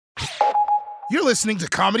You're listening to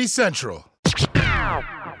Comedy Central.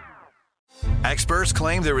 Experts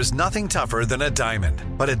claim there is nothing tougher than a diamond.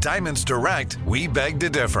 But at Diamonds Direct, we beg to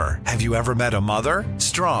differ. Have you ever met a mother?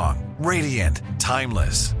 Strong, radiant,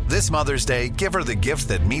 timeless. This Mother's Day, give her the gift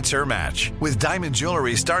that meets her match. With diamond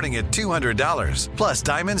jewelry starting at $200. Plus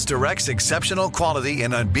Diamonds Direct's exceptional quality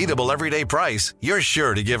and unbeatable everyday price, you're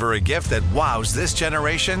sure to give her a gift that wows this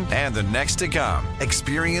generation and the next to come.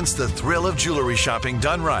 Experience the thrill of jewelry shopping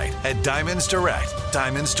done right at Diamonds Direct.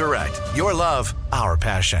 Diamonds Direct. Your love, our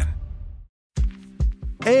passion.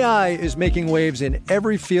 AI is making waves in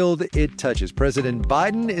every field it touches. President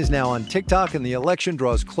Biden is now on TikTok, and the election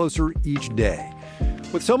draws closer each day.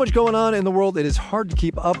 With so much going on in the world, it is hard to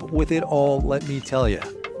keep up with it all, let me tell you.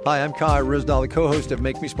 Hi, I'm Kai Ryssdal, the co-host of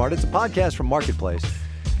Make Me Smart. It's a podcast from Marketplace.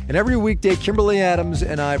 And every weekday, Kimberly Adams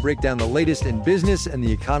and I break down the latest in business and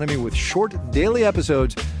the economy with short daily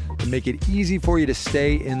episodes to make it easy for you to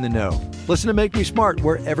stay in the know. Listen to Make Me Smart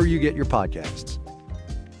wherever you get your podcasts.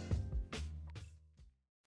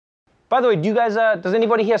 By the way, do you guys, does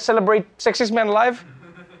anybody here celebrate Sexiest Man Alive?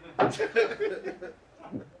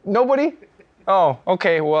 Nobody? Oh,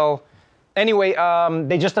 okay, well, anyway,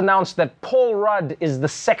 they just announced that Paul Rudd is the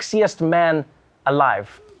sexiest man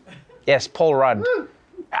alive. Yes, Paul Rudd.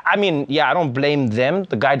 I mean, yeah, I don't blame them.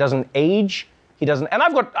 The guy doesn't age. He doesn't, and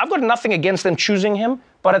I've got nothing against them choosing him,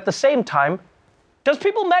 but at the same time, does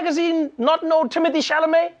People Magazine not know Timothée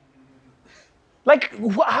Chalamet? Like,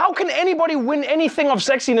 how can anybody win anything of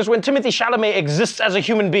sexiness when Timothée Chalamet exists as a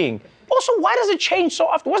human being? Also, why does it change so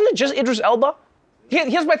often? Wasn't it just Idris Elba?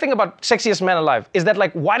 Here's my thing about Sexiest Man Alive, is that,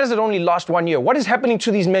 like, why does it only last 1 year? What is happening to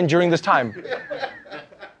these men during this time?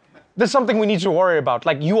 There's something we need to worry about.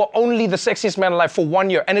 Like, you are only the sexiest man alive for 1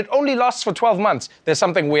 year, and it only lasts for 12 months. There's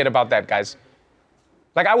something weird about that, guys.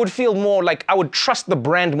 Like, I would feel more like, I would trust the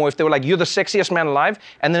brand more if they were like, you're the sexiest man alive,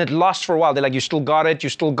 and then it lasts for a while. They're like, you still got it,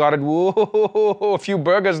 whoa, a few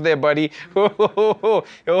burgers there, buddy. Oh,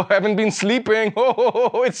 haven't been sleeping,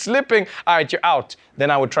 it's slipping. All right, you're out.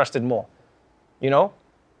 Then I would trust it more, you know?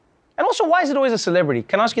 And also, why is it always a celebrity?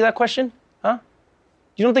 Can I ask you that question, huh?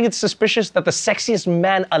 You don't think it's suspicious that the sexiest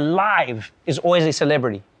man alive is always a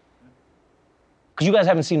celebrity? Because you guys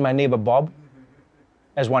haven't seen my neighbor Bob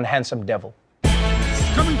as one handsome devil.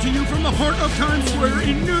 Coming to you from the heart of Times Square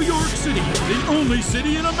in New York City, the only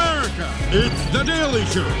city in America. It's The Daily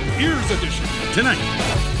Show, Ears Edition. Tonight,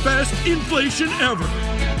 best inflation ever.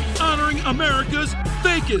 Honoring America's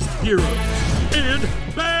fakest heroes. And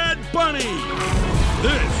Bad Bunny.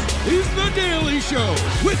 This is The Daily Show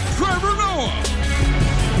with Trevor Noah.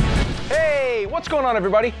 Hey, what's going on,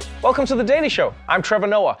 everybody? Welcome to The Daily Show. I'm Trevor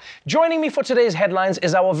Noah. Joining me for today's headlines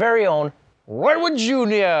is our very own Roy Wood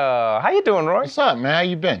Jr. How you doing, Roy? What's up, man? How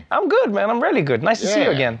you been? I'm good, man. I'm really good. Nice to see you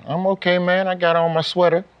again. I'm okay, man. I got on my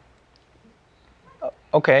sweater.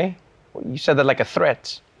 Okay. You said that like a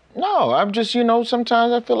threat. No, I'm just,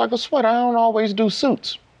 sometimes I feel like a sweater. I don't always do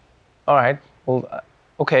suits. All right. Well,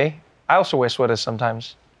 okay. I also wear sweaters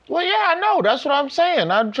sometimes. Well, yeah, I know. That's what I'm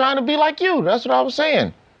saying. I'm trying to be like you. That's what I was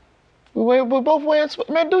saying. We're both wearing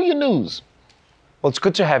sweaters. Man, do your news. Well, it's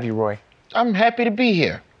good to have you, Roy. I'm happy to be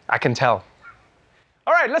here. I can tell.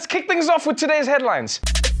 All right, let's kick things off with today's headlines.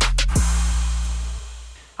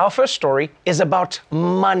 Our first story is about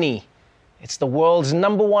money. It's the world's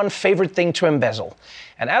 #1 favorite thing to embezzle.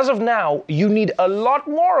 And as of now, you need a lot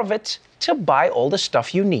more of it to buy all the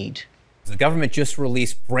stuff you need. The government just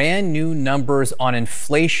released brand new numbers on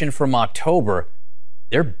inflation from October.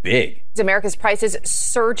 They're big. America's prices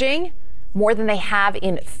surging more than they have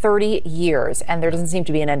in 30 years, and there doesn't seem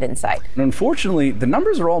to be an end in sight. And unfortunately, the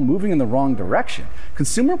numbers are all moving in the wrong direction.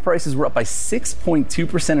 Consumer prices were up by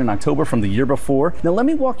 6.2% in October from the year before. Now, let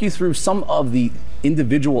me walk you through some of the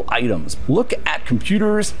individual items. Look at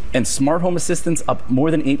computers and smart home assistants up more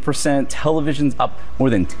than 8%, televisions up more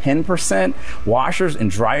than 10%, washers and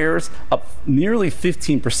dryers up nearly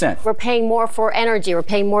 15%. We're paying more for energy. We're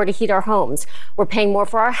paying more to heat our homes. We're paying more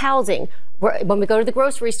for our housing. When we go to the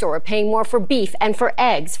grocery store, we're paying more for beef and for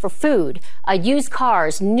eggs, for food, used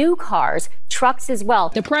cars, new cars, trucks as well.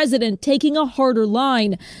 The president taking a harder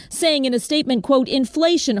line, saying in a statement, quote,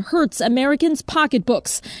 inflation hurts Americans'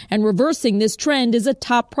 pocketbooks, and reversing this trend is a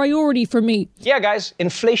top priority for me. Yeah, guys,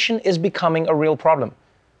 inflation is becoming a real problem.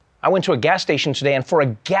 I went to a gas station today, and for a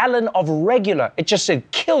gallon of regular, it just said,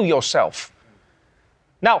 kill yourself.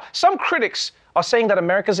 Now, some critics are saying that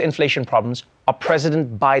America's inflation problems are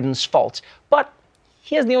President Biden's fault. But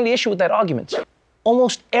here's the only issue with that argument.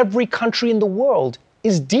 Almost every country in the world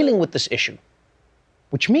is dealing with this issue,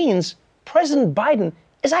 which means President Biden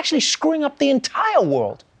is actually screwing up the entire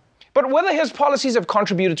world. But whether his policies have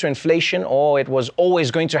contributed to inflation or it was always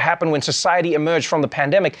going to happen when society emerged from the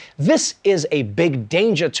pandemic, this is a big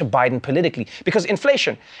danger to Biden politically, because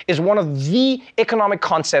inflation is one of the economic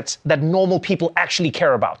concepts that normal people actually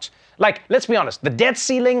care about. Like, let's be honest, the debt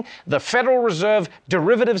ceiling, the Federal Reserve,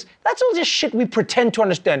 derivatives, that's all just shit we pretend to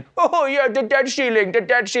understand. Oh yeah, the debt ceiling, the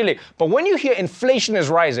debt ceiling. But when you hear inflation is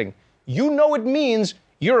rising, you know it means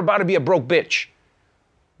you're about to be a broke bitch.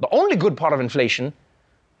 The only good part of inflation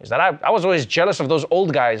is that I was always jealous of those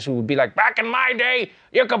old guys who would be like, back in my day,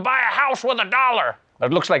 you could buy a house with $1. But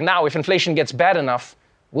it looks like now, if inflation gets bad enough,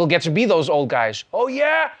 we'll get to be those old guys. Oh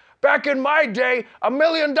yeah, back in my day, $1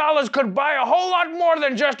 million could buy a whole lot more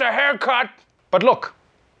than just a haircut. But look,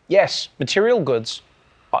 yes, material goods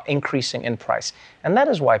are increasing in price. And that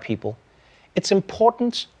is why, people, it's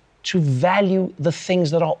important to value the things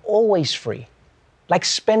that are always free, like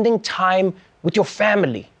spending time with your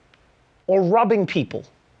family or robbing people.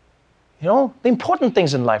 You know, the important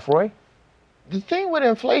things in life, Roy. The thing with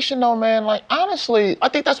inflation, though, man, like, honestly, I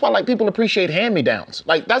think that's why, like, people appreciate hand-me-downs.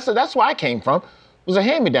 Like, that's where I came from, was a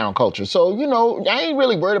hand-me-down culture. So, you know, I ain't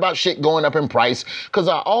really worried about shit going up in price, because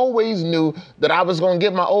I always knew that I was going to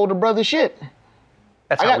give my older brother shit.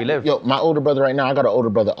 That's how we live. Yo, my older brother right now, I got an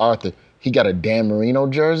older brother, Arthur. He got a Dan Marino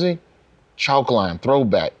jersey, chalk line,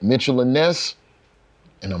 throwback, Mitchell and Ness,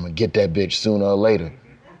 and I'm going to get that bitch sooner or later.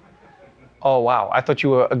 Oh, wow. I thought you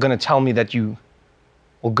were going to tell me that you...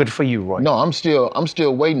 Well, good for you, Roy. No, I'm still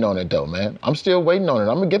waiting on it, though, man. I'm still waiting on it.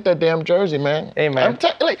 I'm going to get that damn jersey, man. Hey, man.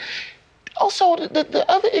 Also, the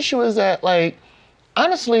other issue is that, like,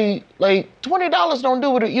 honestly, like, $20 don't do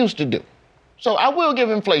what it used to do. So I will give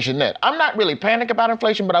inflation that. I'm not really panicked about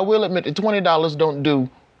inflation, but I will admit that $20 don't do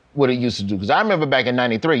what it used to do. Because I remember back in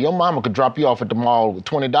 '93, your mama could drop you off at the mall with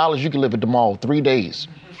 $20. You could live at the mall 3 days.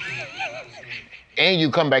 And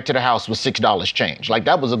you come back to the house with $6 change. Like,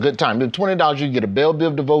 that was a good time. With $20, you could get a Belle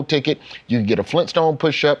Biv DeVoe ticket, you could get a Flintstone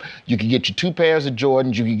push-up, you could get your 2 pairs of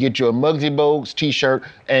Jordans, you could get your Muggsy Bogues t-shirt,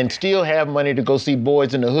 and still have money to go see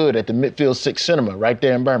Boys in the Hood at the Midfield 6 Cinema right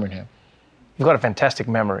there in Birmingham. You've got a fantastic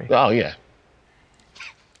memory. Oh, yeah.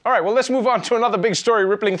 All right, well, let's move on to another big story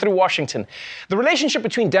rippling through Washington. The relationship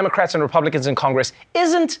between Democrats and Republicans in Congress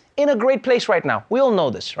isn't in a great place right now. We all know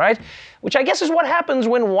this, right? Which I guess is what happens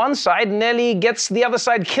when one side nearly gets the other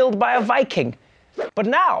side killed by a Viking. But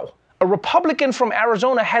now, a Republican from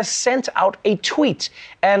Arizona has sent out a tweet,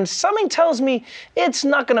 and something tells me it's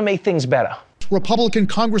not going to make things better. Republican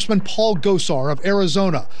Congressman Paul Gosar of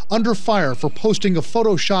Arizona under fire for posting a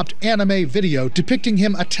photoshopped anime video depicting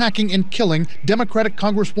him attacking and killing Democratic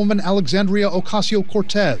Congresswoman Alexandria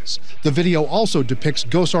Ocasio-Cortez. The video also depicts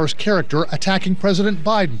Gosar's character attacking President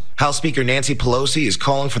Biden. House Speaker Nancy Pelosi is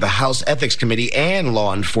calling for the House Ethics Committee and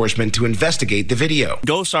law enforcement to investigate the video.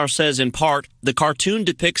 Gosar says, in part, the cartoon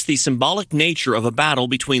depicts the symbolic nature of a battle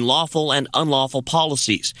between lawful and unlawful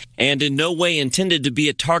policies, and in no way intended to be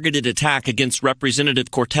a targeted attack against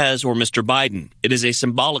Representative Cortez or Mr. Biden. It is a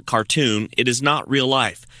symbolic cartoon. It is not real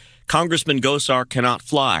life. Congressman Gosar cannot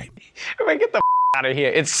fly. Man, get the out of here.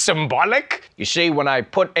 It's symbolic? You see, when I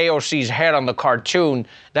put AOC's head on the cartoon,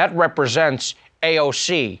 that represents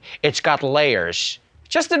AOC. It's got layers.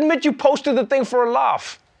 Just admit you posted the thing for a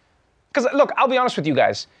laugh. Because, look, I'll be honest with you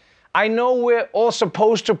guys. I know we're all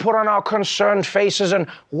supposed to put on our concerned faces and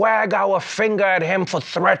wag our finger at him for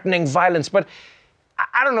threatening violence, but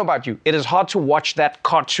I don't know about you. It is hard to watch that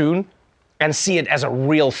cartoon and see it as a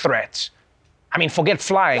real threat. I mean, forget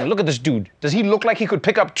flying. Look at this dude. Does he look like he could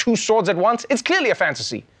pick up 2 swords at once? It's clearly a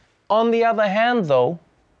fantasy. On the other hand, though,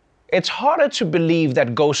 it's harder to believe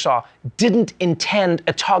that Gosar didn't intend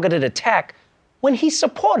a targeted attack when he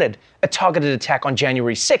supported a targeted attack on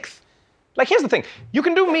January 6th. Like, here's the thing. You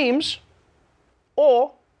can do memes,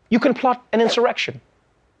 or you can plot an insurrection.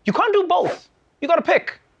 You can't do both. You gotta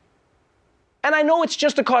pick. And I know it's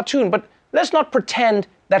just a cartoon, but let's not pretend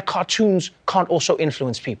that cartoons can't also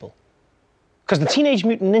influence people. Because the Teenage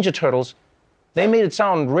Mutant Ninja Turtles, they made it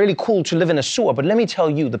sound really cool to live in a sewer, but let me tell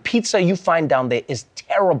you, the pizza you find down there is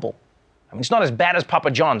terrible. I mean, it's not as bad as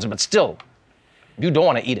Papa John's, but still, you don't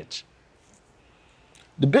want to eat it.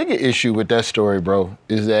 The bigger issue with that story, bro,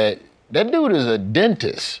 is that dude is a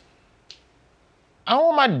dentist. I don't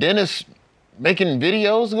want my dentist making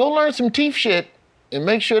videos. Go learn some teeth shit and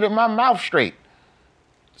make sure that my mouth's straight.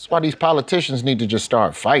 That's why these politicians need to just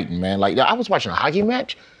start fighting, man. Like, I was watching a hockey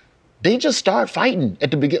match. They just start fighting at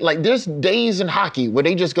the beginning. Like, there's days in hockey where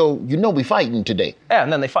they just go, you know we fighting today. Yeah,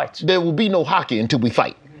 and then they fight. There will be no hockey until we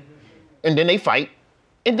fight. And then they fight,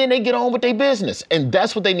 and then they get on with their business. And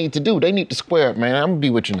that's what they need to do. They need to square up, man. I'm going to be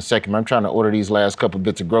with you in a second. I'm trying to order these last couple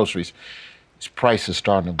bits of groceries. These prices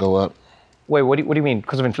starting to go up. Wait, what do you mean?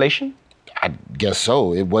 Because of inflation? I guess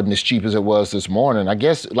so. It wasn't as cheap as it was this morning. I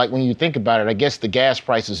guess, like, when you think about it, I guess the gas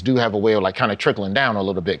prices do have a way of, like, kind of trickling down a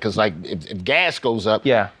little bit. Because, like, if gas goes up,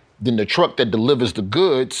 then the truck that delivers the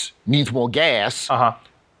goods needs more gas.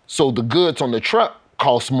 So the goods on the truck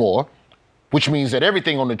cost more, which means that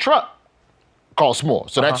everything on the truck costs more.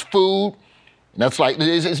 So that's food. And that's like,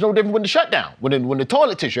 it's no different with the shutdown. When the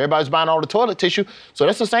toilet tissue, everybody's buying all the toilet tissue. So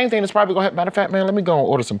that's the same thing that's probably going to happen. Matter of fact, man, let me go and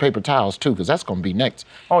order some paper towels too, because that's going to be next.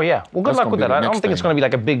 Oh, yeah. Well, good luck with that. I don't think it's going to be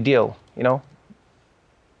like a big deal, you know?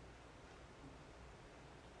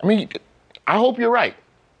 I mean, I hope you're right.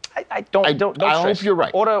 I don't stress. I hope you're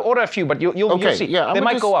right. Order a few, but you'll see. Yeah, they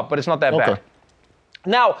might go up, but it's not that bad.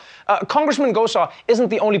 Now, Congressman Gosar isn't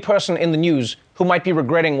the only person in the news who might be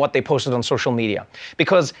regretting what they posted on social media,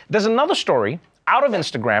 because there's another story out of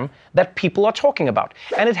Instagram that people are talking about,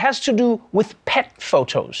 and it has to do with pet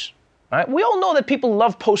photos. Right? We all know that people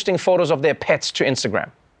love posting photos of their pets to Instagram.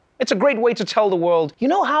 It's a great way to tell the world, you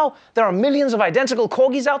know how there are millions of identical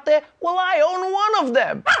corgis out there? Well, I own one of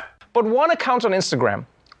them. But one account on Instagram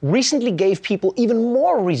recently gave people even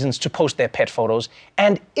more reasons to post their pet photos,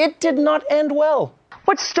 and it did not end well.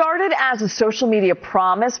 What started as a social media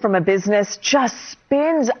promise from a business just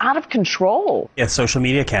spins out of control. It's a social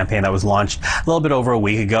media campaign that was launched a little bit over a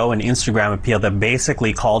week ago, an Instagram appeal that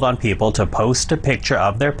basically called on people to post a picture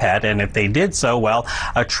of their pet, and if they did so, well,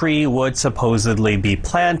 a tree would supposedly be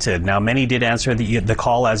planted. Now, many did answer the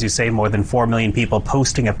call, as you say, more than 4 million people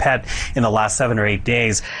posting a pet in the last 7 or 8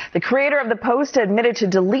 days. The creator of the post admitted to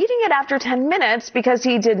deleting it after 10 minutes because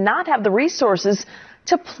he did not have the resources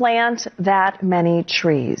to plant that many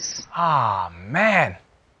trees. Ah, man.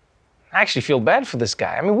 I actually feel bad for this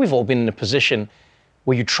guy. I mean, we've all been in a position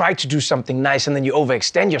where you try to do something nice and then you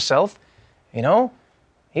overextend yourself, you know?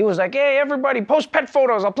 He was like, hey, everybody, post pet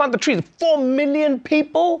photos. I'll plant the trees. 4 million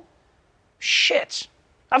people? Shit.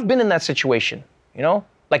 I've been in that situation, you know?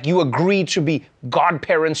 Like, you agree to be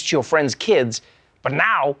godparents to your friends' kids, but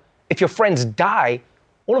now, if your friends die,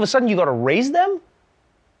 all of a sudden you gotta raise them?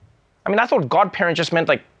 I mean, I thought godparent just meant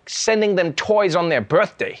like sending them toys on their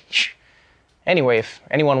birthday. Anyway, if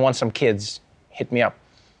anyone wants some kids, hit me up.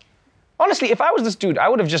 Honestly, if I was this dude, I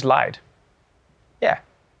would have just lied. Yeah,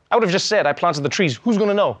 I would have just said, I planted the trees. Who's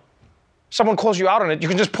gonna know? Someone calls you out on it, you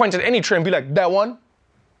can just point at any tree and be like, that one?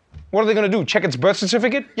 What are they gonna do? Check its birth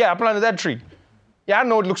certificate? Yeah, I planted that tree. Yeah, I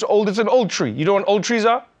know it looks old, it's an old tree. You know what old trees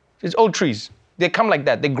are? It's old trees. They come like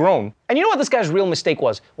that, they're grown. And you know what this guy's real mistake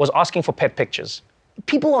was asking for pet pictures.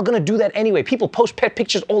 People are going to do that anyway. People post pet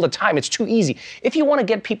pictures all the time. It's too easy. If you want to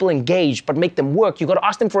get people engaged but make them work, you got to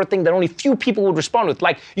ask them for a thing that only few people would respond with.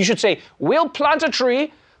 Like, you should say, we'll plant a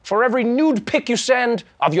tree for every nude pic you send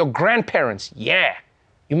of your grandparents. Yeah.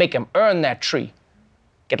 You make them earn that tree.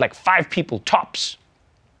 Get like 5 people tops.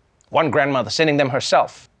 One grandmother sending them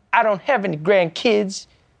herself. I don't have any grandkids,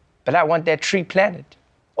 but I want that tree planted.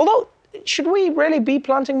 Although, should we really be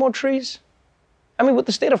planting more trees? I mean, with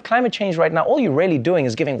the state of climate change right now, all you're really doing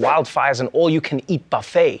is giving wildfires an all-you-can-eat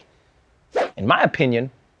buffet. In my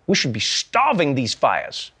opinion, we should be starving these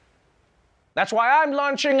fires. That's why I'm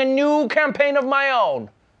launching a new campaign of my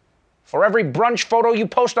own. For every brunch photo you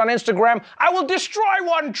post on Instagram, I will destroy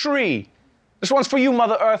 1 tree. This one's for you,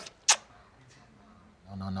 Mother Earth.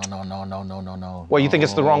 No. Well, you think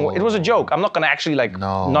it's the wrong way? It was a joke. I'm not going to actually, like,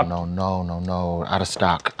 No. Out of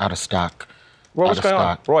stock. Roy, what's going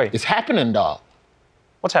on? Roy. It's happening, dog.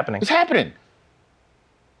 What's happening? It's happening.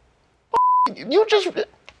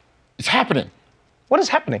 It's happening. What is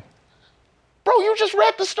happening? Bro, you just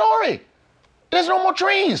read the story. There's no more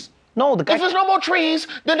trees. No, the guy... If there's no more trees,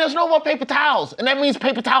 then there's no more paper towels. And that means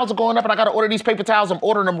paper towels are going up and I got to order these paper towels. I'm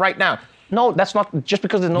ordering them right now. No, that's not just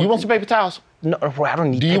because there's no... You want some paper towels? No, Roy, I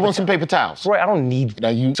don't need Do you want some paper towels? Roy, I don't need... Now,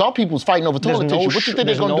 you saw people's fighting over toilet tissue. What do you think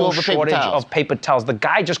they're going to do over paper towels? There's no shortage of paper towels. The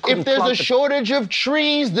guy just couldn't... If there's a shortage of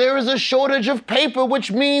trees, there is a shortage of paper, which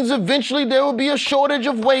means eventually there will be a shortage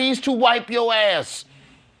of ways to wipe your ass.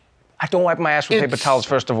 I don't wipe my ass with paper towels,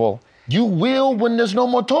 first of all. You will when there's no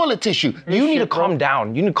more toilet tissue. You need to calm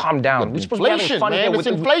down. You need to calm down. We're supposed to be having fun here. It's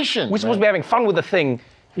inflation. We're supposed to be having fun with the thing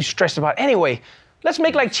you're stressed about. Anyway, let's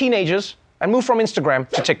make like teenagers and move from Instagram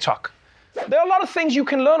to TikTok. There are a lot of things you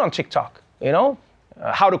can learn on TikTok, you know?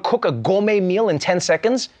 How to cook a gourmet meal in 10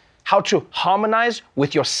 seconds, how to harmonize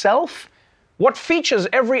with yourself, what features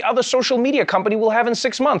every other social media company will have in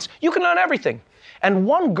 6 months. You can learn everything. And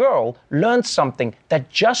one girl learned something that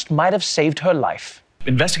just might have saved her life.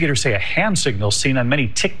 Investigators say a hand signal seen on many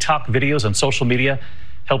TikTok videos on social media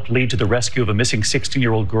helped lead to the rescue of a missing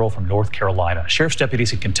 16-year-old girl from North Carolina. Sheriff's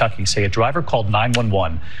deputies in Kentucky say a driver called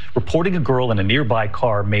 911, reporting a girl in a nearby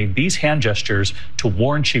car made these hand gestures to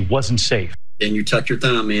warn she wasn't safe. Then you tuck your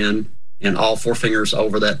thumb in and all 4 fingers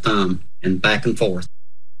over that thumb and back and forth.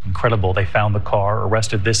 Incredible. They found the car,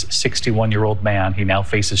 arrested this 61-year-old man. He now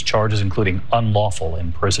faces charges including unlawful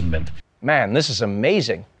imprisonment. Man, this is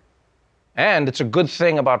amazing. And it's a good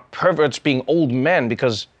thing about perverts being old men,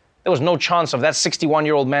 because there was no chance of that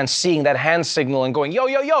 61-year-old man seeing that hand signal and going, yo,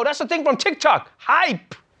 yo, yo, that's the thing from TikTok.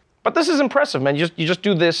 Hype. But this is impressive, man. You just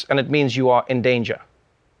do this and it means you are in danger.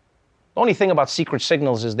 The only thing about secret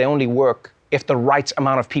signals is they only work if the right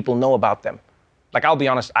amount of people know about them. Like, I'll be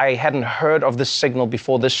honest, I hadn't heard of this signal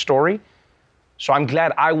before this story. So I'm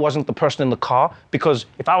glad I wasn't the person in the car, because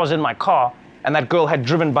if I was in my car and that girl had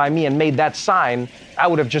driven by me and made that sign, I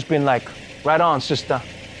would have just been like, right on, sister,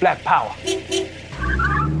 Black power.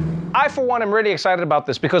 I, for one, am really excited about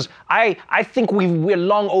this because I think we're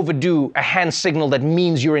long overdue a hand signal that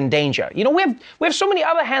means you're in danger. You know, we have so many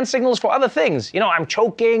other hand signals for other things. You know, I'm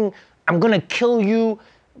choking, I'm gonna kill you.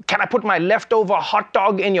 Can I put my leftover hot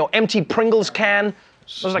dog in your empty Pringles can?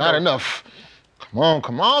 Like not enough.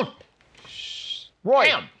 Come on. Roy.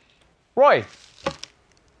 Damn. Roy.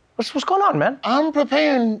 What's going on, man? I'm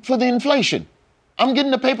preparing for the inflation. I'm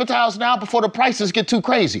getting the paper towels now before the prices get too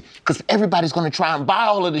crazy, because everybody's gonna try and buy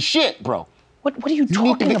all of the shit, bro. What are you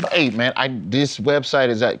talking about? Hey, man, this website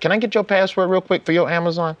is that. Can I get your password real quick for your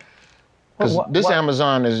Amazon? Because this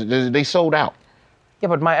Amazon they sold out. Yeah,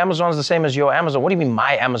 but my Amazon is the same as your Amazon. What do you mean,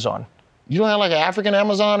 my Amazon? You don't have like an African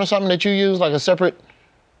Amazon or something that you use, like a separate?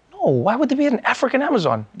 No, why would there be an African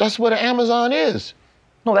Amazon? That's what an Amazon is.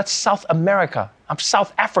 No, that's South America. I'm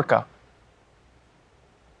South Africa.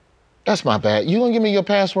 That's my bad. You gonna give me your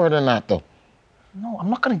password or not, though? No, I'm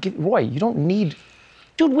not gonna give, Roy, you don't need,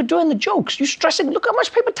 dude, we're doing the jokes. You stressing, look how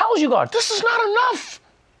much paper towels you got. This is not enough.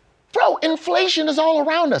 Bro, inflation is all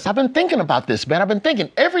around us. I've been thinking about this, man. I've been thinking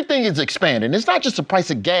everything is expanding. It's not just the price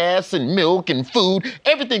of gas and milk and food.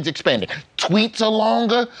 Everything's expanding. Tweets are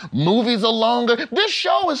longer, movies are longer. This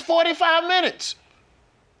show is 45 minutes.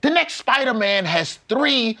 The next Spider-Man has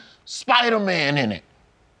 3 Spider-Man in it.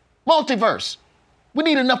 Multiverse. We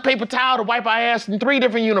need enough paper towel to wipe our ass in 3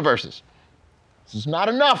 different universes. This is not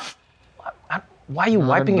enough. Why are you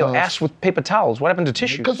wiping your ass with paper towels? What happened to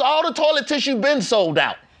tissue? Because all the toilet tissue been sold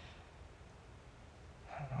out.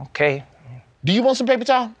 Okay. Do you want some paper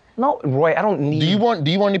towel? No, Roy, I don't need. Do you want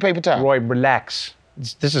any paper towel? Roy, relax.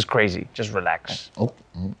 This is crazy. Just relax. Oh.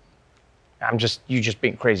 You just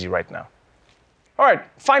being crazy right now. All right,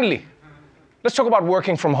 finally, let's talk about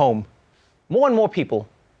working from home. More and more people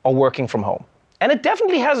are working from home. And it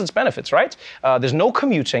definitely has its benefits, right? There's no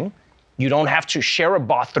commuting. You don't have to share a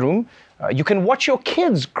bathroom. You can watch your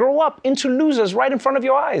kids grow up into losers right in front of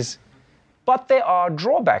your eyes. But there are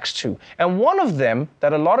drawbacks too. And one of them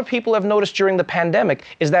that a lot of people have noticed during the pandemic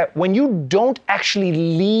is that when you don't actually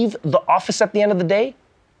leave the office at the end of the day,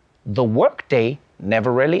 the workday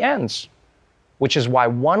never really ends. Which is why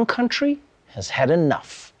one country has had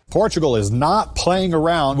enough. Portugal is not playing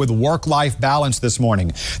around with work-life balance this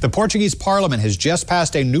morning. The Portuguese parliament has just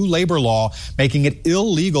passed a new labor law making it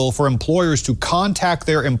illegal for employers to contact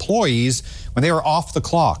their employees when they are off the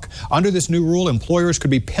clock. Under this new rule, employers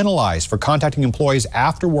could be penalized for contacting employees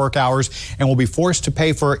after work hours and will be forced to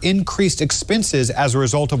pay for increased expenses as a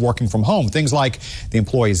result of working from home. Things like the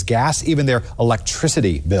employee's gas, even their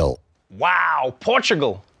electricity bill. Wow,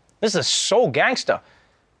 Portugal. This is so gangster.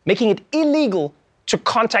 Making it illegal to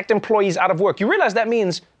contact employees out of work. You realize that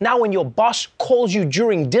means now when your boss calls you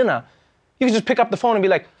during dinner, you can just pick up the phone and be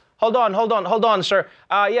like, hold on, sir.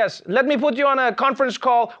 Yes, let me put you on a conference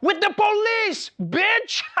call with the police,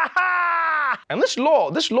 bitch! And this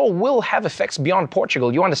law will have effects beyond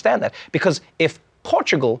Portugal. You understand that? Because if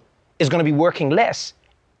Portugal is going to be working less,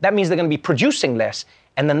 that means they're going to be producing less.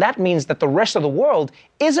 And then that means that the rest of the world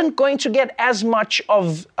isn't going to get as much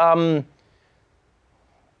of,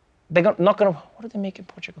 they're not going to, what do they make in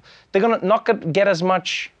Portugal? They're going to not get as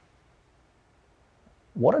much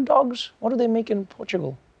water dogs? What do they make in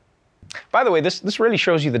Portugal? By the way, this really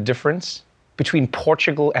shows you the difference between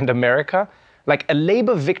Portugal and America. Like a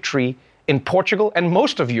labor victory in Portugal and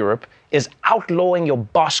most of Europe is outlawing your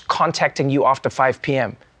boss contacting you after 5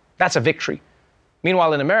 p.m. That's a victory.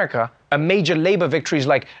 Meanwhile, in America, a major labor victory is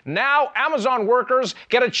like, now Amazon workers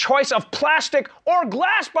get a choice of plastic or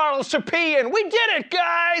glass bottles to pee in. We did it,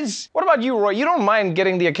 guys! What about you, Roy? You don't mind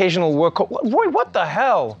getting the occasional work call? Roy, what the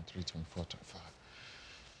hell? 324.5.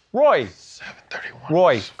 Roy. 731.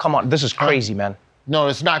 Roy, come on. This is crazy, man. No,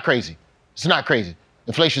 it's not crazy. It's not crazy.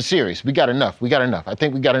 Inflation's serious. We got enough. I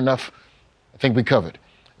think we got enough. I think we covered.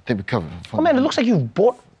 Oh, man, it looks like you've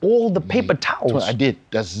bought all the paper towels. That's what I did.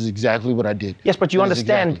 That's exactly what I did. Yes, but you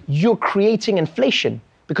understand, you're creating inflation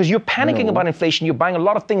Because you're panicking about inflation. You're buying a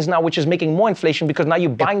lot of things now, which is making more inflation because now you're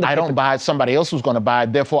buying I don't buy it, somebody else who's going to buy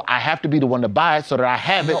it. Therefore, I have to be the one to buy it so that I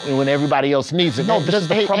have it when everybody else needs it. No, just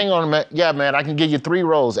hang on a minute. Yeah, man, I can give you 3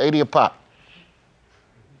 rolls, 80 a pop.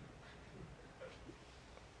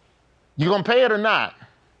 You going to pay it or not?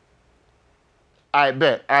 All right,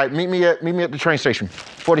 bet. All right, meet me at the train station.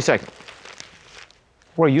 40 seconds.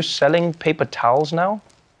 Were you selling paper towels now?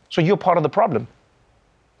 So you're part of the problem.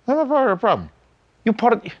 I'm not part of the problem. You're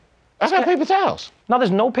part of... I got paper towels. No,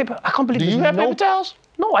 there's no paper. I can't believe Do there's you have no... paper towels?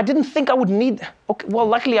 No, I didn't think I would need... Okay, well,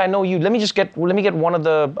 luckily I know you. Let me get one of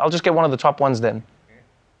the... I'll just get one of the top ones then.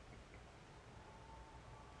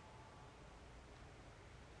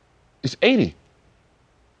 It's $80.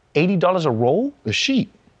 $80 a roll? A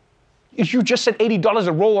sheet. You just said $80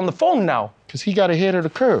 a roll on the phone now. Because he got ahead of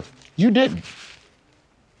the curve. You didn't.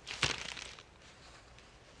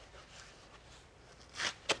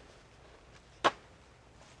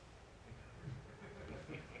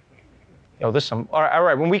 Yo, all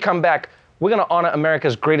right, when we come back, we're going to honor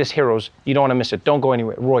America's greatest heroes. You don't want to miss it. Don't go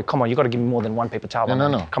anywhere. Roy, come on. You got to give me more than one paper towel.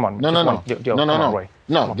 No. Come on. No. Roy.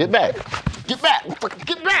 No, get back. Get back.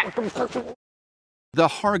 Get back. The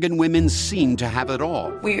Hargan women seemed to have it all.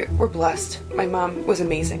 We were blessed. My mom was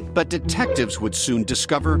amazing. But detectives would soon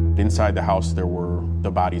discover... Inside the house, there were the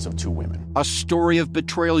bodies of 2 women. A story of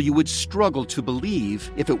betrayal you would struggle to believe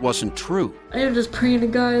if it wasn't true. I am just praying to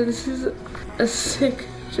God, this is a sick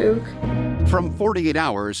joke. From 48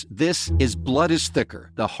 Hours, this is Blood is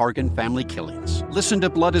Thicker, the Hargan Family Killings. Listen to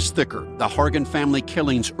Blood is Thicker, the Hargan Family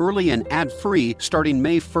Killings early and ad-free starting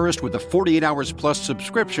May 1st with a 48 Hours Plus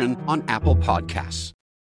subscription on Apple Podcasts.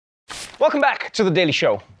 Welcome back to The Daily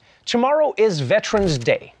Show. Tomorrow is Veterans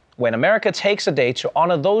Day, when America takes a day to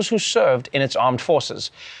honor those who served in its armed forces.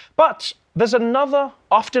 But there's another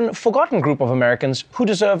often forgotten group of Americans who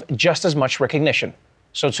deserve just as much recognition.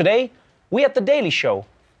 So today, we at The Daily Show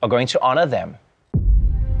are going to honor them.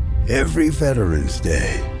 Every Veterans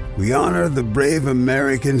Day, we honor the brave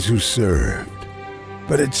Americans who served.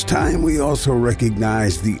 But it's time we also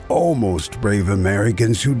recognize the almost brave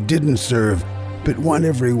Americans who didn't serve, but want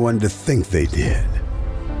everyone to think they did.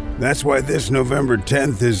 That's why this November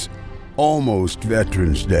 10th is Almost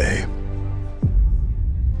Veterans Day.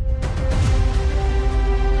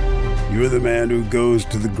 You're the man who goes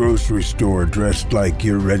to the grocery store dressed like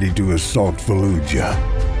you're ready to assault Fallujah.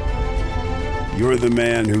 You're the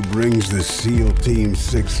man who brings the SEAL Team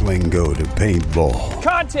 6 lingo to paintball.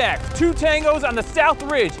 Contact! 2 tangos on the South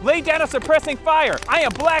Ridge. Lay down a suppressing fire. I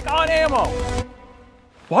am black on ammo.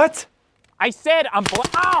 What? I said I'm black.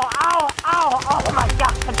 Ow! Oh my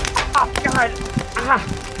God! Oh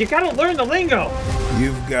God! You gotta learn the lingo.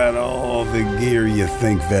 You've got all the gear you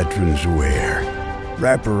think veterans wear.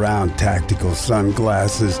 Wraparound tactical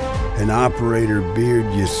sunglasses, an operator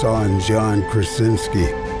beard you saw in John Krasinski,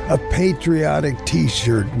 a patriotic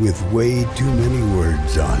t-shirt with way too many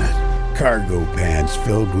words on it, cargo pants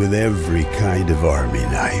filled with every kind of army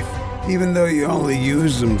knife, even though you only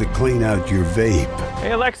use them to clean out your vape.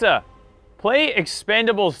 Hey Alexa, play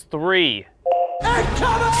Expendables 3.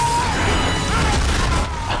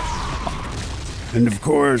 And of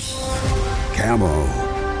course, camo.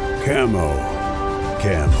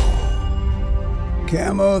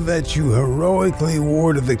 Camo that you heroically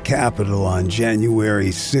wore to the Capitol on January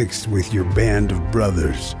 6th with your band of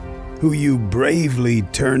brothers, who you bravely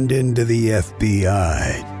turned into the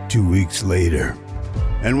FBI 2 weeks later.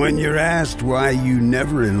 And when you're asked why you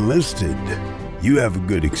never enlisted, you have a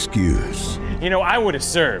good excuse. You know, I would have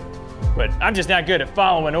served, but I'm just not good at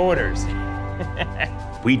following orders.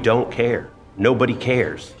 We don't care. Nobody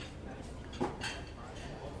cares.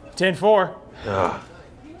 10-4.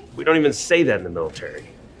 We don't even say that in the military.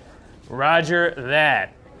 Roger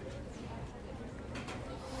that.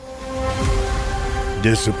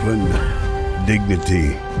 Discipline,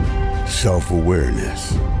 dignity,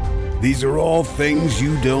 self-awareness. These are all things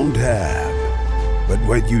you don't have. But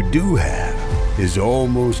what you do have is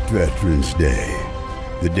Almost Veterans Day.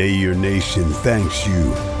 The day your nation thanks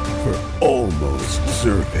you for almost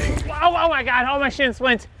serving. Oh my God, all my shin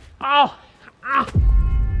splints. Oh,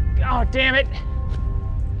 damn it.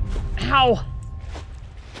 Ow.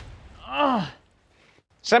 Oh.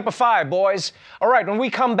 Semper Fi, boys. All right, when we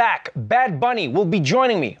come back, Bad Bunny will be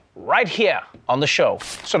joining me right here on the show.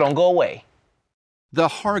 So don't go away. The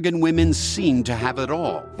Hargan women seemed to have it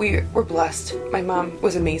all. We were blessed. My mom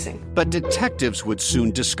was amazing. But detectives would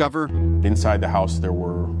soon discover... Inside the house, there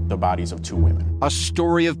were the bodies of 2 women. A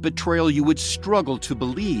story of betrayal you would struggle to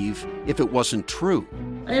believe if it wasn't true.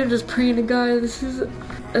 I am just praying to God, this is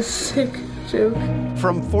a sick joke.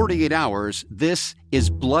 From 48 Hours, this is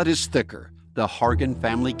Blood is Thicker, The Hargan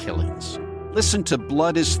Family Killings. Listen to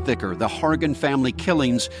Blood is Thicker, The Hargan Family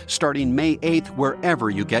Killings, starting May 8th, wherever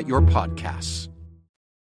you get your podcasts.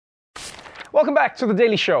 Welcome back to The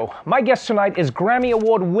Daily Show. My guest tonight is Grammy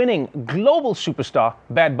Award-winning global superstar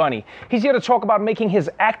Bad Bunny. He's here to talk about making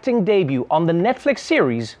his acting debut on the Netflix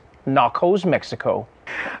series Narcos Mexico.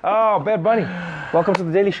 Oh, Bad Bunny, welcome to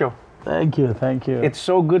The Daily Show. Thank you, thank you. It's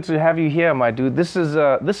so good to have you here, my dude. This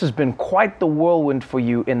has been quite the whirlwind for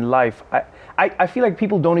you in life. I feel like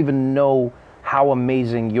people don't even know how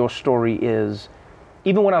amazing your story is.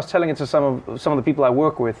 Even when I was telling it to some of the people I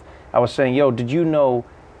work with, I was saying, yo, did you know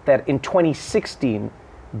that in 2016,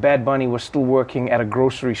 Bad Bunny was still working at a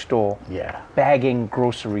grocery store, bagging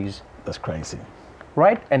groceries? That's crazy.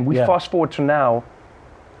 Right? And we fast forward to now,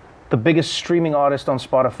 the biggest streaming artist on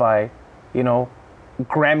Spotify, you know,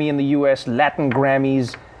 Grammy in the US, Latin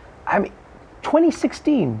Grammys. I mean,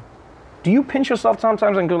 2016. Do you pinch yourself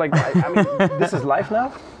sometimes and go like, I mean, this is life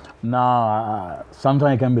now? No,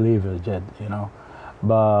 sometimes I can't believe it, Jed, you know.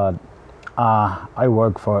 But I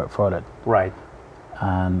work for it. Right.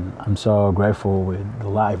 And I'm so grateful with the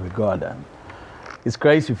life we got. And it's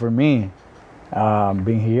crazy for me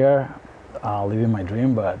being here, living my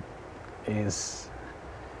dream, but is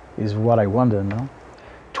what I wanted, no?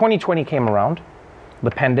 2020 came around.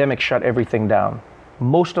 The pandemic shut everything down.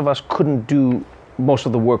 Most of us couldn't do most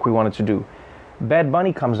of the work we wanted to do. Bad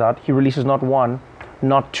Bunny comes out, he releases not one,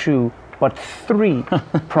 not two, but 3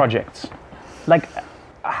 projects. Like,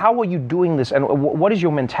 how are you doing this, and what is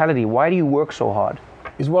your mentality? Why do you work so hard?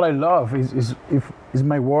 It's what I love. It's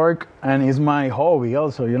my work, and it's my hobby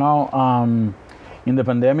also, you know. In the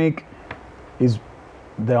pandemic, is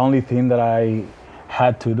the only thing that I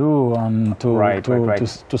had to do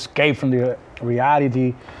to escape from the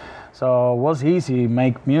reality. So it was easy,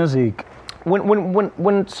 make music.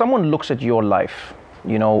 When someone looks at your life,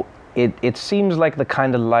 you know, it seems like the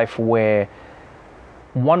kind of life where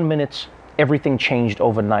 1 minute everything changed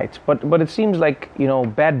overnight. But it seems like, you know,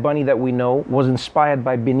 Bad Bunny that we know was inspired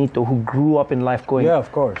by Benito, who grew up in life going, yeah,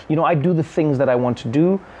 of course. You know, I do the things that I want to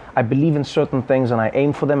do. I believe in certain things and I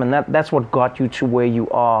aim for them, and that's what got you to where you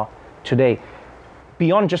are today.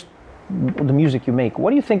 Beyond just the music you make, what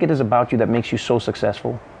do you think it is about you that makes you so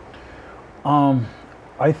successful?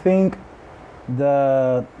 I think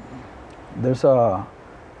that there's a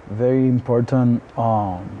very important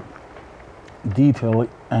detail,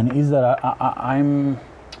 and is that I'm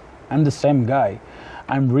the same guy.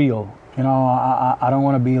 I'm real. You know, I don't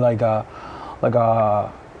want to be like a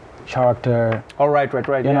character. Oh, right.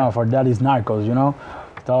 You know, for that is Narcos. You know.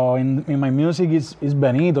 So in my music is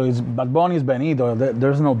Benito, Bad Bunny is Benito.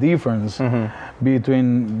 There's no difference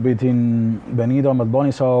between Benito and Bad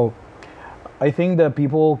Bunny. So I think that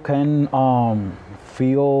people can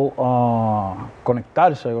feel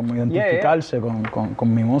conectarse, identificarse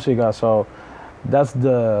con mi música. So that's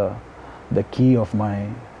the key of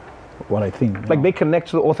what I think. Like they connect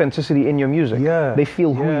to the authenticity in your music. Yeah. They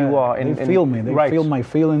feel who you are. They feel me. They feel my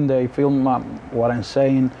feeling. They feel what I'm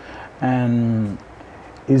saying, and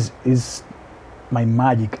is my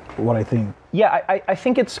magic, what I think. Yeah, I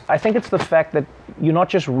think it's the fact that you're not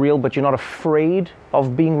just real, but you're not afraid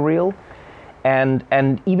of being real. And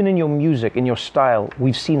even in your music, in your style,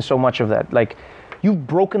 we've seen so much of that. Like, you've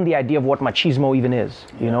broken the idea of what machismo even is,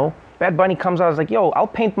 you know? Bad Bunny comes out as like, yo, I'll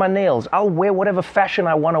paint my nails, I'll wear whatever fashion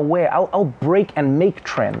I want to wear, I'll break and make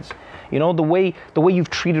trends. You know, the way you've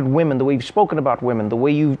treated women, the way you've spoken about women, the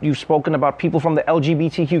way you've spoken about people from the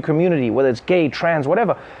LGBTQ community, whether it's gay, trans,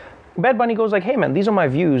 whatever. Bad Bunny goes like, hey man, these are my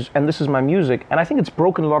views and this is my music. And I think it's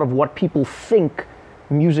broken a lot of what people think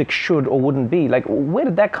music should or wouldn't be. Like, where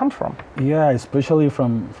did that come from? Yeah, especially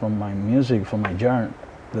from my music, from my genre,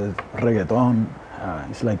 the reggaeton.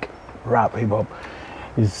 It's like rap, hip hop.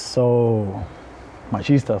 It's so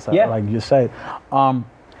machista, like you said.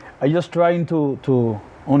 I just trying to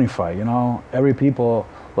unify, you know, every people,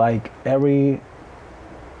 like every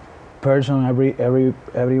person,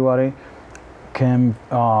 everybody can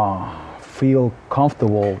feel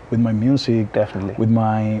comfortable with my music. Definitely. With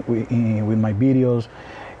my videos,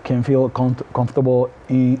 can feel comfortable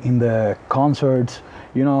in the concerts,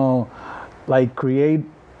 you know, like create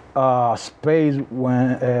a space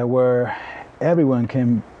where everyone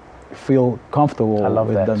can feel comfortable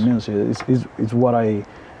with that music. It's what I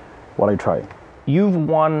try. You've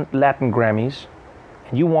won Latin Grammys,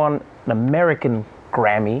 and you won an American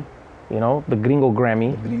Grammy, you know, the Gringo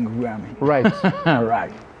Grammy. The Gringo Grammy. Right.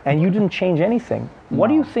 Right. And you didn't change anything. No. What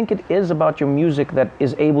do you think it is about your music that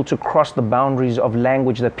is able to cross the boundaries of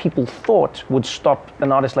language that people thought would stop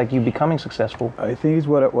an artist like you becoming successful? I think it's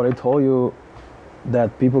what I told you,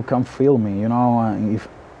 that people can feel me, you know,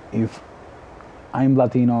 if I'm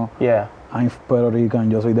Latino. Yeah. I'm Puerto Rican.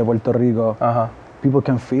 Yo soy de Puerto Rico. People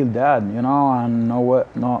can feel that, you know, and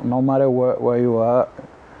no matter where you are,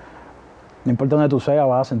 no importa donde tú seas,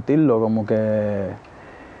 vas a sentirlo, como que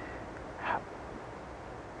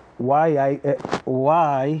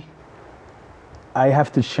why I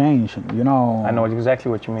have to change, you know. I know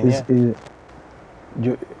exactly what you mean.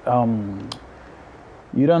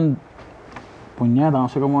 You don't, puñeta, no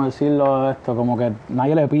sé cómo decirlo esto, como que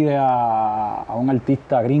nadie le pide a un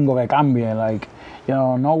artista gringo que cambie, like, you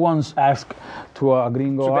know, no one's asked to a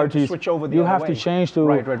gringo so artist. Switch over the you other have way. to change to.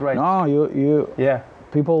 Right. No, you. Yeah.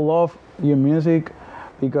 People love your music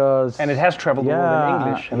because. And it has traveled the world in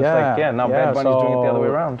English. And it's like, now Bad Bunny's doing it the other way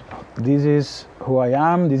around. This is who I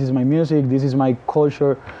am. This is my music. This is my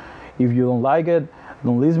culture. If you don't like it,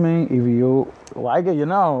 don't listen. If you like it, you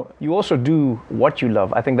know. You also do what you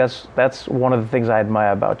love. I think that's one of the things I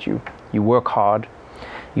admire about you. You work hard,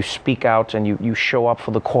 you speak out, and you show up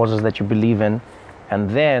for the causes that you believe in, and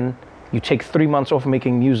then you take 3 months off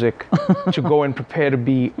making music to go and prepare to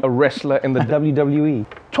be a wrestler in the WWE.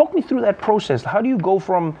 Talk me through that process. How do you go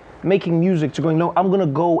from making music to going, no, I'm gonna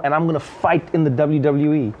go and I'm gonna fight in the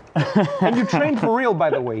WWE? And you train for real, by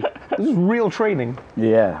the way. This is real training.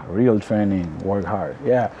 Yeah, real training, work hard.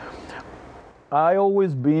 Yeah. I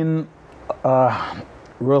always been a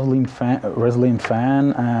wrestling fan.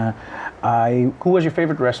 Who was your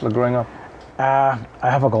favorite wrestler growing up? I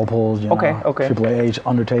have a couple, you know. Okay. Triple H,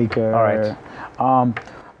 Undertaker. All right.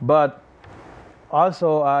 But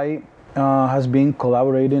also I has been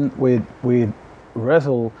collaborating with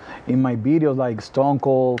wrestle in my videos like Stone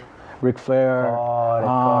Cold, Ric Flair.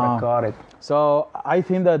 Got it. So I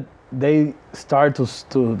think that they start to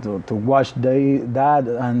watch that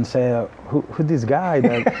and say, who this guy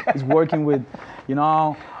that is working with, you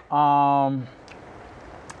know.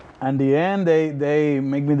 And the end, they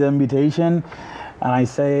make me the invitation, and I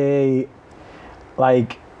say,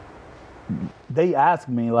 like, they ask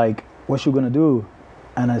me, like, what you gonna do?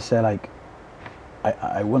 And I say, like,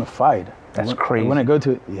 I wanna fight. That's crazy. I wanna go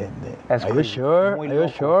to, That's are crazy. you sure? Are you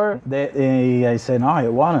sure? I say, no,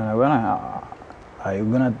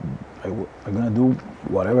 I'm gonna do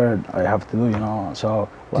whatever I have to do, you know. So.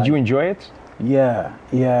 Did you enjoy it? Yeah,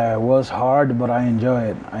 it was hard, but I enjoy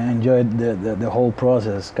it. I enjoyed the whole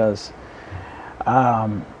process because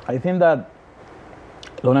I think that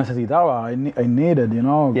lo necesitaba. I needed, you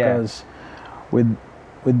know, because with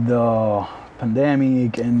the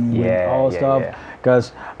pandemic and with all stuff.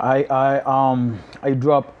 Because I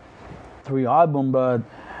dropped 3 albums, but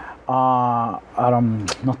no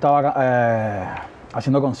estaba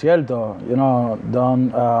haciendo conciertos, you know.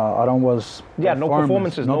 I don't was no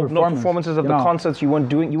performances, no performances of the concerts. You weren't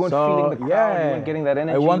feeling the crowd. You weren't getting that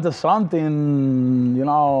energy. I wanted something, you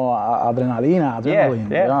know, adrenaline.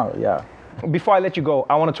 You know, Before I let you go,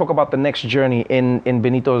 I want to talk about the next journey in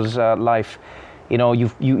Benito's life. You know,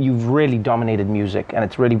 you've really dominated music, and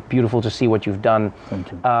it's really beautiful to see what you've done.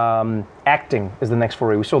 Thank you. Acting is the next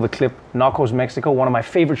foray. We saw the clip, Narcos Mexico, one of my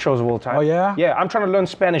favorite shows of all time. Oh, yeah? Yeah, I'm trying to learn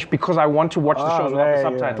Spanish because I want to watch the shows without the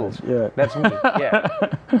subtitles. Yeah. That's me,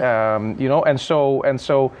 yeah. You know, and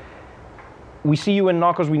so we see you in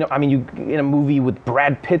Narcos. We know, I mean, you in a movie with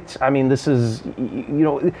Brad Pitt. I mean, this is, you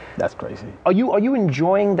know. That's crazy. Are you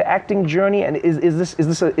enjoying the acting journey? And is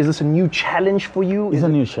this a new challenge for you? It's a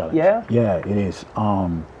new challenge. Yeah? Yeah, it is.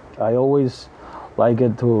 I always like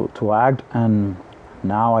it to act, and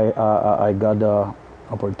now I got the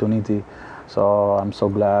opportunity, so I'm so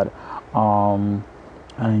glad. And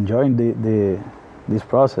enjoying this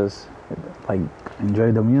process, like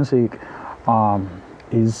enjoy the music.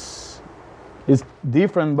 It's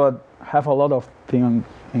different, but have a lot of things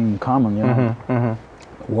in common, you know.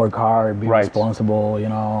 Work hard, be responsible, you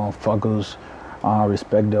know, focus,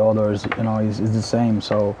 respect the others, you know, it's the same.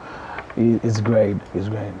 So it's great. It's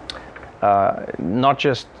great. Not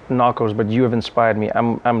just Narcos, but you have inspired me.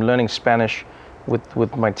 I'm learning Spanish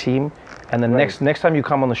with my team, and then next time you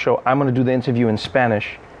come on the show, I'm going to do the interview in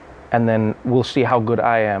Spanish, and then we'll see how good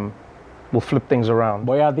I am. We'll flip things around.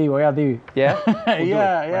 Voy a ti. Yeah? We'll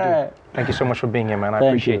Yeah. Thank you so much for being here, man. I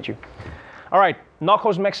appreciate you. All right,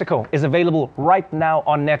 Narcos Mexico is available right now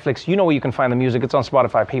on Netflix. You know where you can find the music. It's on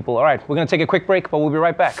Spotify, people. All right, we're going to take a quick break, but we'll be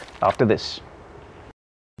right back after this.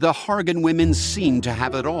 The Hargan women seemed to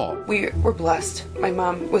have it all. We were blessed. My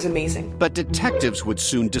mom was amazing. But detectives would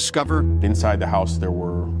soon discover inside the house there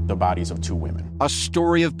were the bodies of 2 women. A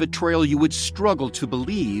story of betrayal you would struggle to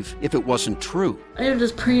believe if it wasn't true. I am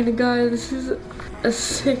just praying to God, this is a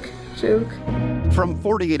sick joke. From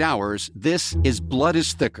 48 Hours, this is Blood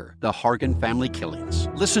is Thicker, The Hargan Family Killings.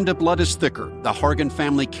 Listen to Blood is Thicker, The Hargan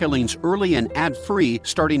Family Killings early and ad-free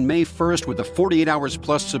starting May 1st with a 48 Hours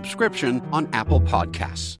Plus subscription on Apple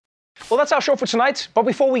Podcasts. Well, that's our show for tonight. But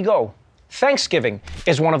before we go, Thanksgiving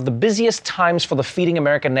is one of the busiest times for the Feeding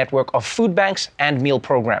America network of food banks and meal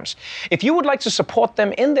programs. If you would like to support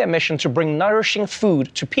them in their mission to bring nourishing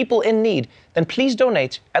food to people in need, then please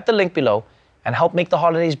donate at the link below and help make the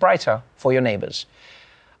holidays brighter for your neighbors.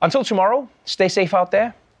 Until tomorrow, stay safe out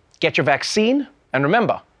there, get your vaccine, and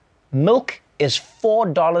remember, milk is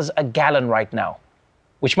 $4 a gallon right now,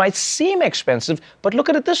 which might seem expensive, but look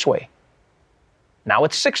at it this way. Now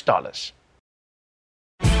it's $6.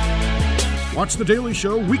 Watch The Daily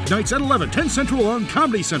Show weeknights at 11, 10 Central on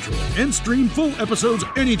Comedy Central, and stream full episodes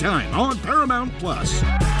anytime on Paramount+.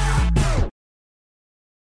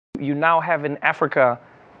 You now have in Africa,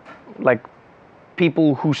 like,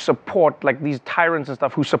 people who support, like, these tyrants and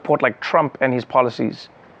stuff who support, like, Trump and his policies,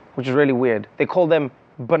 which is really weird. They call them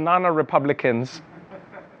banana Republicans.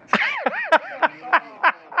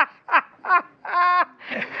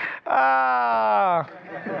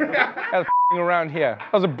 That's around here.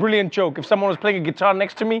 That was a brilliant joke. If someone was playing a guitar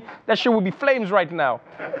next to me, that shit would be flames right now.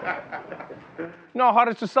 You know how hard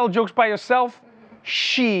it is to sell jokes by yourself?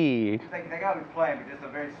 She. They gotta be playing, but just a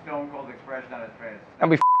very stone cold expression on his face. I'll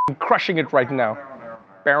be crushing it right now.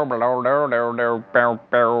 Not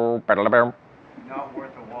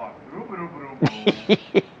worth the walk.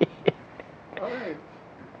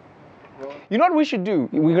 You know what we should do?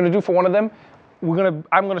 We're gonna do for one of them.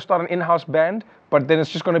 I'm gonna start an in-house band, but then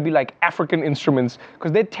it's just gonna be like African instruments,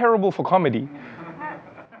 because they're terrible for comedy.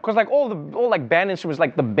 Because like all like band instruments,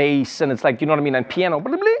 like the bass, and it's like, you know what I mean, and piano,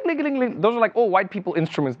 bling, bling, bling, bling. Those are like all white people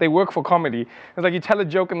instruments. They work for comedy. It's like you tell a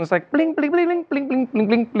joke and it's like bling, bling, bling, bling, bling, bling, bling,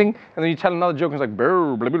 bling, bling, and then you tell another joke and it's like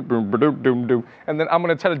brr, blah, blah, blah, blah, blah, blah, and then I'm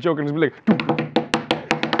gonna tell a joke and it's like.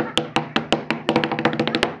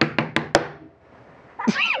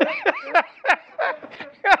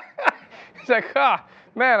 It's like,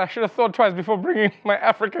 man, I should have thought twice before bringing my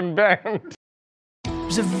African band. It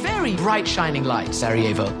was a very bright, shining light,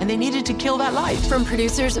 Sarajevo, and they needed to kill that light. From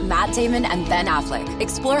producers Matt Damon and Ben Affleck,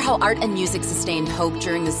 explore how art and music sustained hope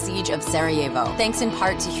during the siege of Sarajevo, thanks in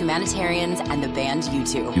part to humanitarians and the band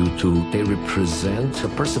U2. U2, they represent a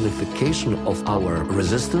personification of our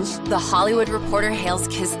resistance. The Hollywood Reporter hails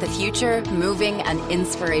Kiss the Future, moving and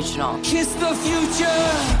inspirational. Kiss the future!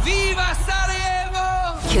 Viva Sarajevo!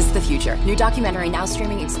 Kiss the Future, new documentary now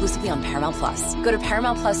streaming exclusively on Paramount+. Go to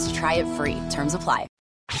Paramount+ to try it free. Terms apply.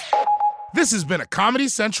 This has been a Comedy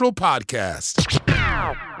Central podcast.